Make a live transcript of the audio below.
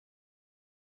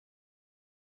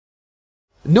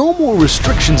No more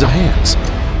restrictions of hands.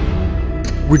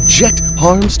 Reject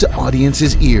harms to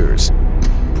audience's ears.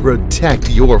 Protect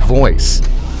your voice.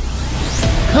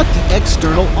 Cut the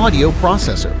external audio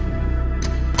processor.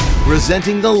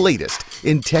 Presenting the latest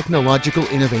in technological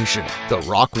innovation, the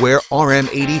Rocware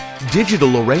RM80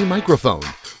 digital array microphone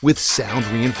with sound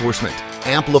reinforcement.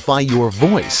 Amplify your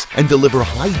voice and deliver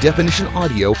high-definition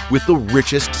audio with the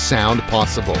richest sound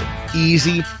possible.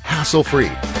 Easy,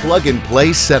 hassle-free,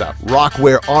 plug-and-play setup.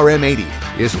 Rocware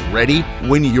RM80 is ready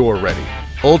when you're ready.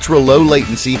 Ultra-low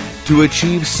latency to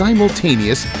achieve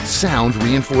simultaneous sound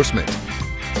reinforcement.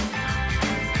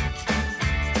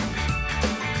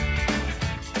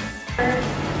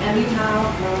 And we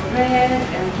have red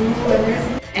and blue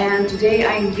colors. And today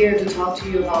I'm here to talk to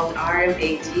you about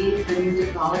RM80, the new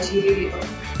technology.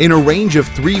 In a range of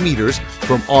 3 meters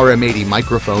from RM80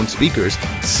 microphone speakers,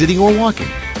 sitting or walking,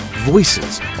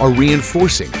 voices are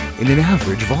reinforcing in an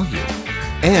average volume.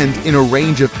 And in a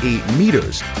range of 8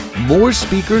 meters, more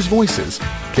speakers' voices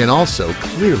can also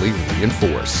clearly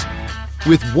reinforce.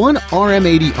 With one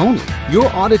RM80 only, your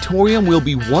auditorium will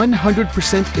be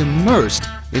 100% immersed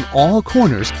in all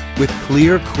corners with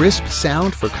clear, crisp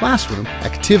sound for classroom,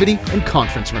 activity, and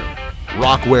conference room.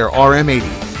 Rocware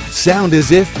RM80. Sound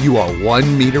as if you are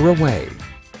 1 meter away.